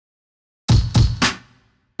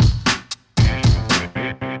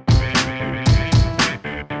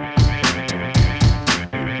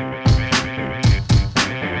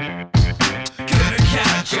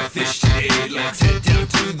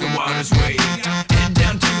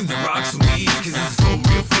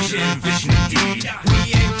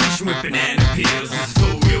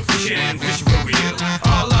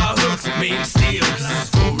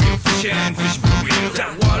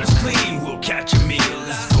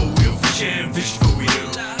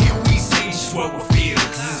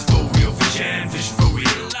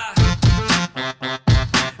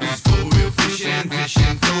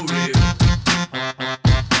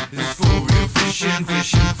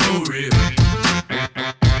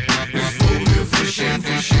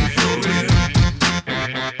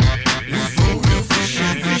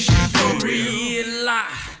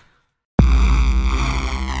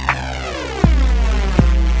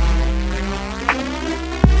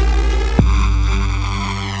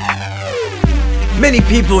Many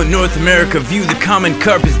people in North America view the common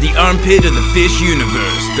carp as the armpit of the fish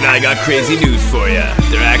universe, but I got crazy news for ya.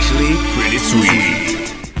 They're actually pretty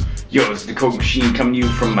sweet. Yo, it's the Coke Machine coming to you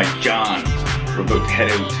from my John. We're about to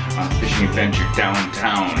head out on a fishing adventure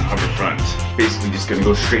downtown, Harborfront. Basically just gonna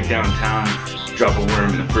go straight downtown, drop a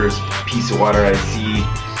worm in the first piece of water I see.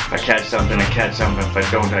 If I catch something, I catch something. If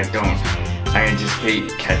I don't, I don't. I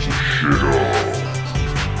anticipate catching shit all.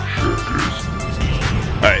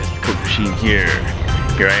 Alright, it's the Coke Machine here.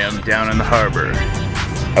 Here I am down in the harbor.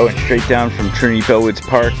 I went straight down from Trinity Bellwoods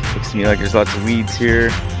Park. Looks to me like there's lots of weeds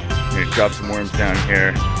here. I'm gonna drop some worms down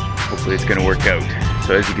here. Hopefully it's gonna work out.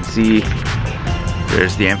 So as you can see,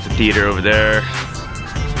 there's the amphitheater over there.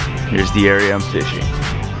 Here's the area I'm fishing.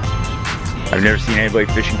 I've never seen anybody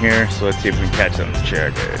fishing here, so let's see if we can catch something to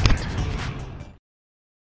share there.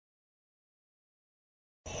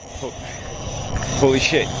 Holy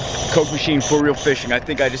shit. Coke Machine for real fishing. I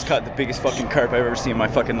think I just caught the biggest fucking carp I've ever seen in my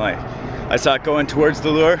fucking life. I saw it going towards the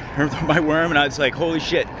lure, my worm, and I was like, holy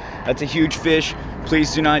shit, that's a huge fish.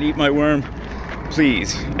 Please do not eat my worm.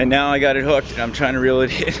 Please. And now I got it hooked and I'm trying to reel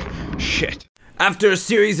it in. Shit. After a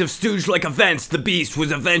series of stooge-like events, the beast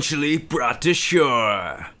was eventually brought to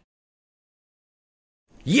shore.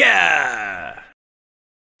 Yeah!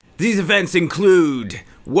 These events include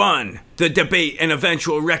 1. The debate and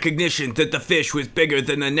eventual recognition that the fish was bigger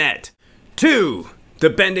than the net. 2.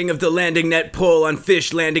 The bending of the landing net pole on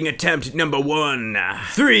fish landing attempt number 1.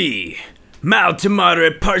 3. Mild to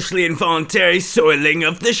moderate partially involuntary soiling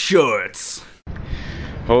of the shorts.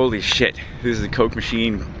 Holy shit, this is the Coke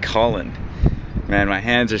Machine calling. Man, my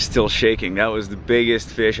hands are still shaking. That was the biggest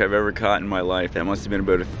fish I've ever caught in my life. That must have been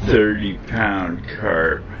about a 30-pound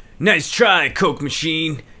carp. Nice try, Coke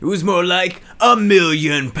Machine. It was more like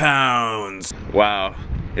 1,000,000 pounds. Wow.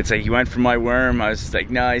 It's like he went for my worm. I was just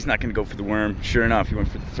like, nah, he's not gonna go for the worm. Sure enough, he went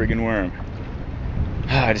for the friggin' worm.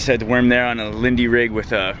 I just had the worm there on a Lindy rig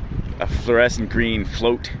with a fluorescent green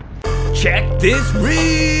float. Check this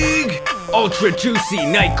rig! Ultra juicy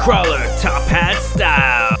night crawler, top hat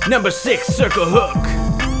style. Number 6 circle hook.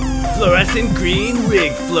 Fluorescent green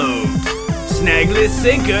rig float. Snagless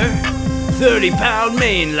sinker. 30-pound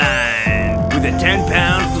main line with a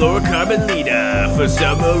 10-pound fluorocarbon leader for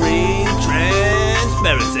submarine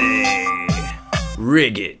transparency.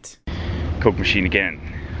 Rig it. Coke Machine again.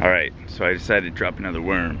 Alright, so I decided to drop another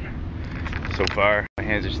worm. So far, my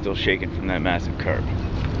hands are still shaking from that massive carp.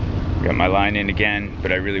 Got my line in again,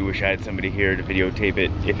 but I really wish I had somebody here to videotape it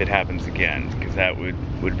if it happens again, because that would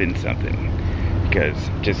have been something. Because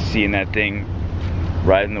just seeing that thing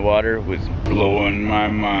ride in the water was blowing my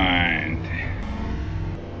mind.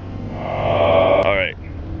 Alright,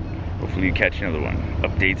 hopefully you catch another one.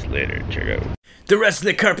 Updates later, check out. The rest of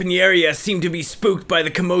the carp in the area seem to be spooked by the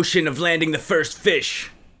commotion of landing the first fish.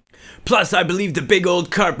 Plus, I believe the big old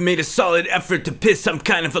carp made a solid effort to piss some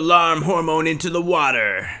kind of alarm hormone into the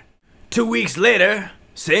water. 2 weeks later,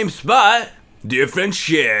 same spot, different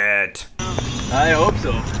shit. I hope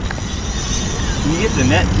so. Can you get the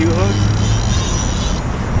net too, host?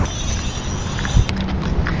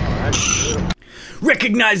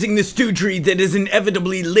 Recognizing the stoogery that is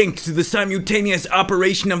inevitably linked to the simultaneous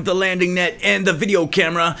operation of the landing net and the video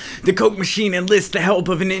camera, the Coke Machine enlists the help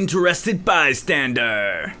of an interested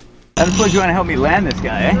bystander. I suppose you want to help me land this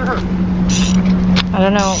guy, eh? I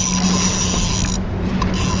don't know.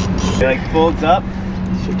 It like folds up.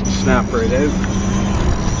 She can snap right out.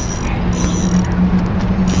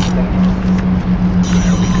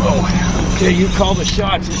 There we go. Okay, you call the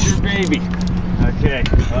shots. It's your baby. Okay,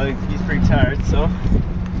 well, he's pretty tired, so.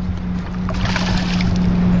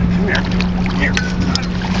 Come here. Here.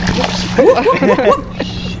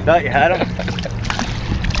 Thought you had him.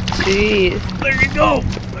 Jeez. There you go.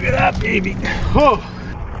 Look at that baby. Oh.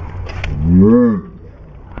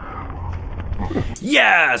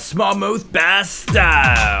 Yeah, smallmouth bass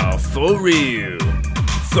style, for real.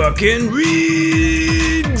 Fucking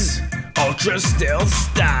rigs, ultra stealth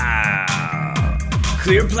style.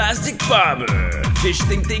 Clear plastic bobber. Fish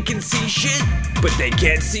think they can see shit, but they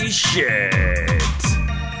can't see shit.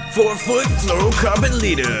 4-foot fluorocarbon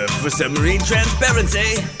leader for submarine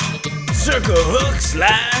transparency. Circle hook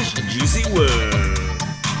 / juicy worm.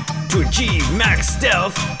 To achieve max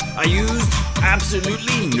stealth, I used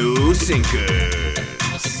absolutely no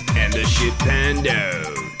sinkers. And the shit panned out.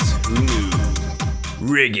 Who knew?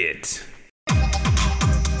 Rig it.